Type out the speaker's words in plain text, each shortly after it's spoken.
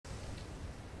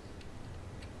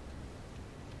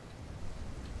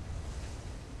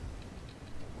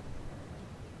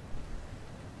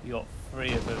You got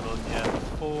 3 of them on you.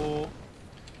 4.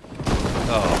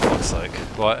 Oh, for fuck's sake.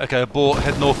 Right, okay, abort,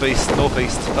 head northeast,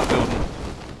 that building.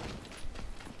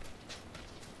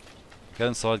 Go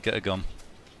inside, get a gun.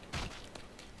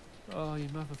 Oh, you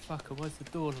motherfucker, why's the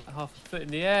door like half a foot in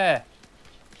the air?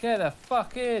 Get the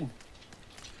fuck in!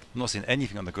 I'm not seeing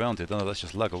anything on the ground here, don't know, that's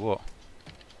just lag or what.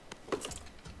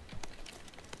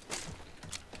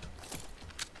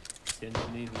 It's the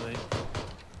engine either, mate.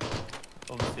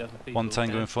 Obviously other people. One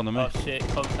tango in front of me. Oh shit,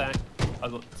 contact.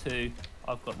 I've got 2.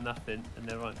 I've got nothing, and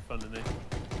they're right in front of me.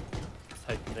 Just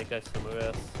hoping they go somewhere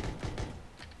else.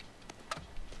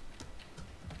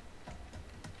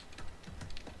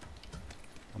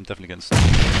 I'm definitely getting stuck.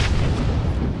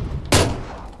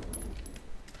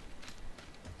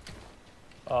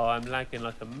 Oh, I'm lagging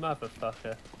like a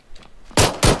motherfucker.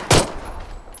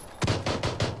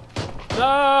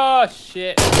 Oh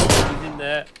shit! He's in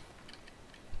there.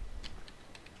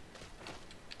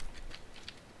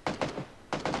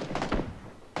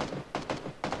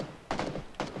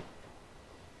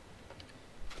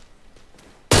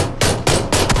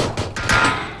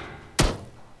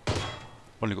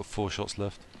 Only got 4 shots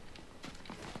left.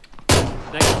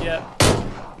 Next, yeah.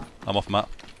 I'm off map.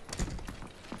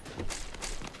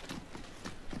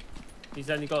 He's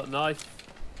only got a knife.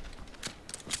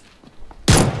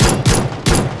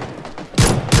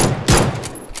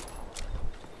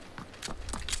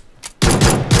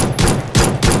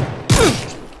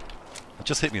 It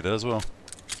just hit me there as well.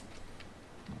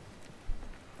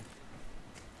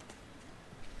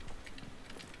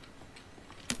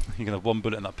 You can have 1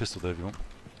 bullet in that pistol there if you want.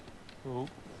 Oh,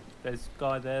 there's a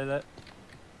guy there that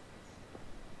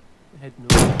heading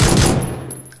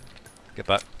north. Get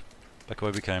back. Back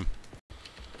where we came.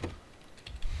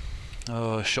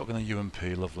 Oh, shotgun and UMP,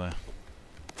 lovely. Do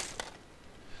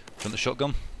you want the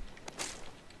shotgun?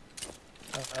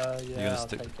 Yeah, I'll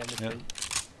take anything. Yeah.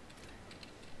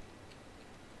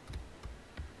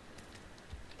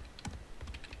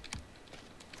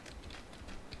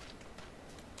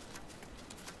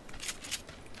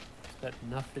 But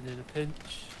nothing in a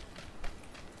pinch.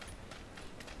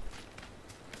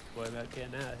 Worry about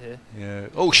getting out of here. Yeah.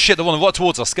 Oh shit, the one right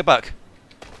towards us. Get back.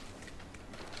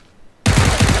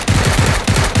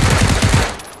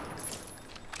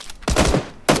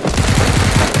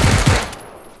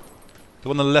 The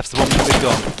one on the left's the one with the big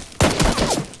gun.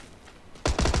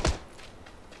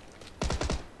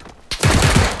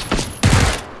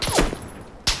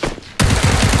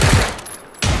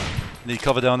 Need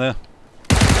cover down there.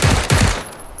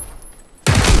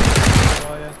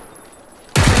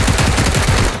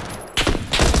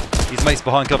 His mate's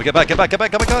behind cover. Get back, get back, get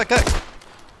back, get back, get back, get back.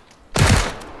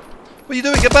 What are you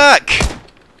doing? Get back!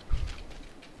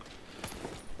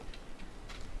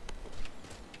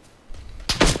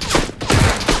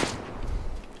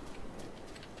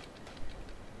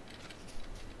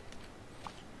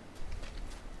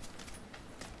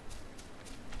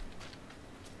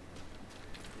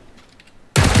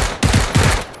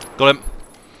 Got him.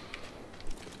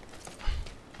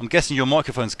 I'm guessing your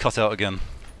microphone's cut out again.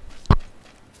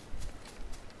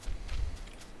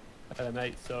 Hello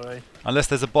mate, sorry. Unless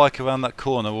there's a bike around that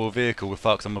corner or a vehicle with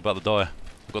fucks, I'm about to die.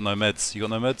 I've got no meds. You got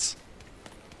no meds?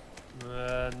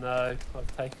 No,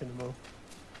 I've taken them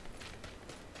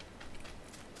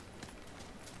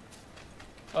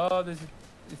all. Oh, is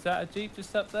that a jeep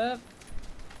just up there?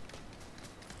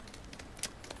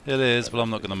 It is, but I'm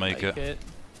not going to make it. Then,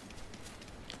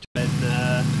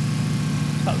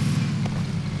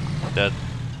 Dead.